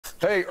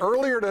Hey,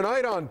 earlier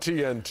tonight on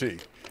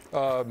TNT,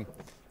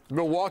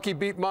 Milwaukee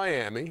beat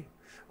Miami,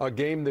 a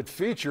game that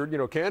featured,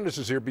 Candace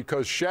is here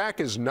because Shaq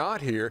is not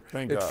here.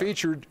 Thank God. God.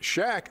 Featured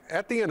Shaq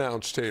at the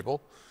announce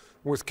table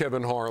with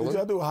Kevin Harlan. Could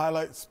y'all do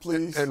highlights,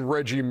 please? And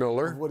Reggie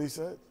Miller. What he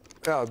said?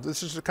 Yeah,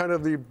 this is kind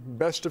of the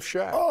best of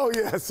Shaq. Oh,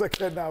 yes, I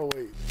cannot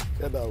wait.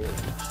 Cannot wait.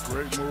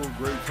 Great move,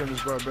 great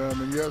finish by Bam.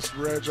 And yes,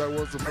 Reg, I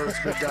was the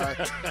first big guy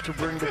to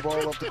bring the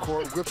ball up the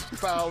court with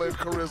style and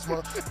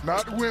charisma.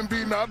 Not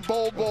Wimby, not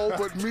Bobo,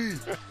 but me.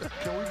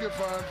 Can we get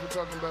fined for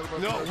talking bad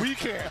about No, that? we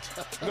can't.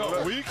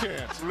 No, we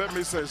can't. Let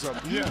me say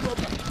something. Yeah.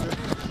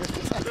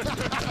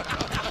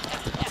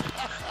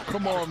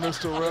 Come on,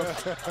 Mr.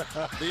 Ref.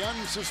 The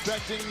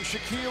unsuspecting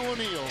Shaquille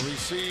O'Neal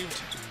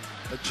received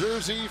a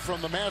jersey from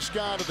the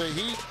mascot of the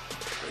Heat.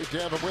 Great to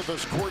have him with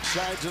us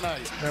courtside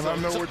tonight. And I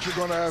know what you're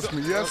going to ask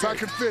me. Yes, I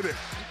can fit it.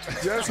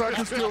 Yes, I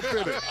can still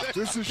fit it.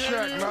 This is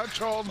Shaq, not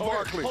Charles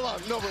Barkley. Hold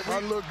on. No, but I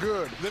look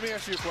good. Let me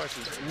ask you a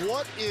question.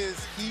 what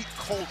is Heat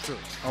culture?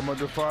 I'm going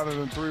to define it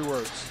in 3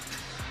 words.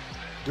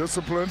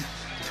 Discipline,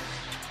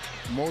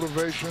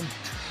 motivation,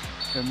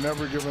 and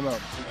never giving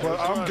up. But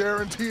I'm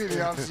guaranteeing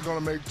Giannis is going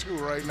to make 2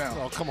 right now.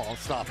 Oh, come on.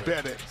 Stop it.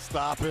 Bet it.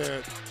 Stop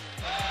it.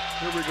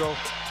 Here we go.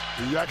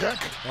 Yak.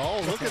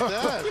 Oh, look at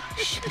that.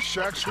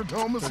 Shaq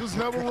Stradamus is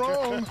never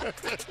wrong.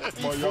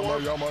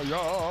 Yama.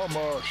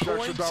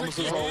 Shaq Stradamus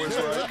is always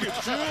right.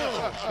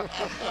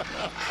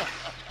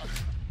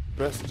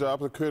 Best job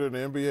that could in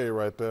the NBA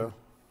right there.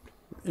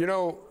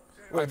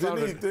 I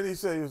found Did he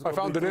say it was I gonna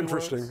found be it 3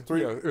 interesting. words?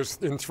 Yeah, it was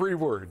in 3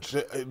 words.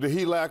 Did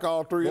he lack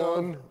all 3 of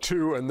them? 1,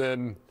 2, and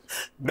then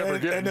never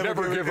give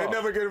up.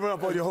 Never give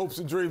up on your hopes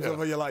and dreams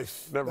of your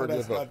life. Never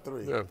that's give not up.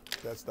 3. Yeah.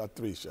 That's not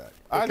 3, Shaq.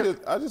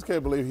 I just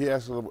can't believe he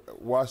actually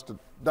watched it.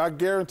 I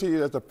guarantee you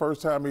that's the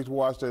first time he's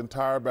watched the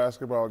entire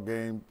basketball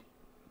game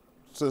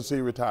since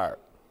he retired.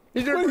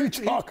 What are you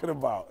talking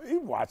about? He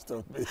watched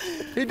them.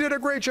 He did a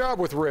great job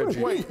with Reggie.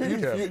 Wait,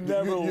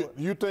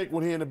 you think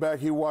when he in the back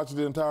he watched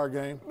the entire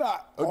game?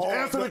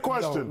 Answer the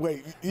question. No,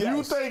 wait. Yes,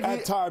 you think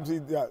at times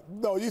he?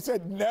 No, you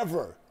said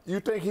never. You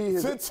think he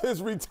has, Since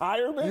his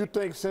retirement? You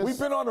think since we've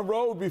been on the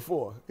road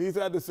before? He's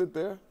had to sit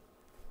there.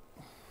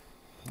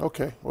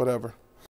 Okay, whatever.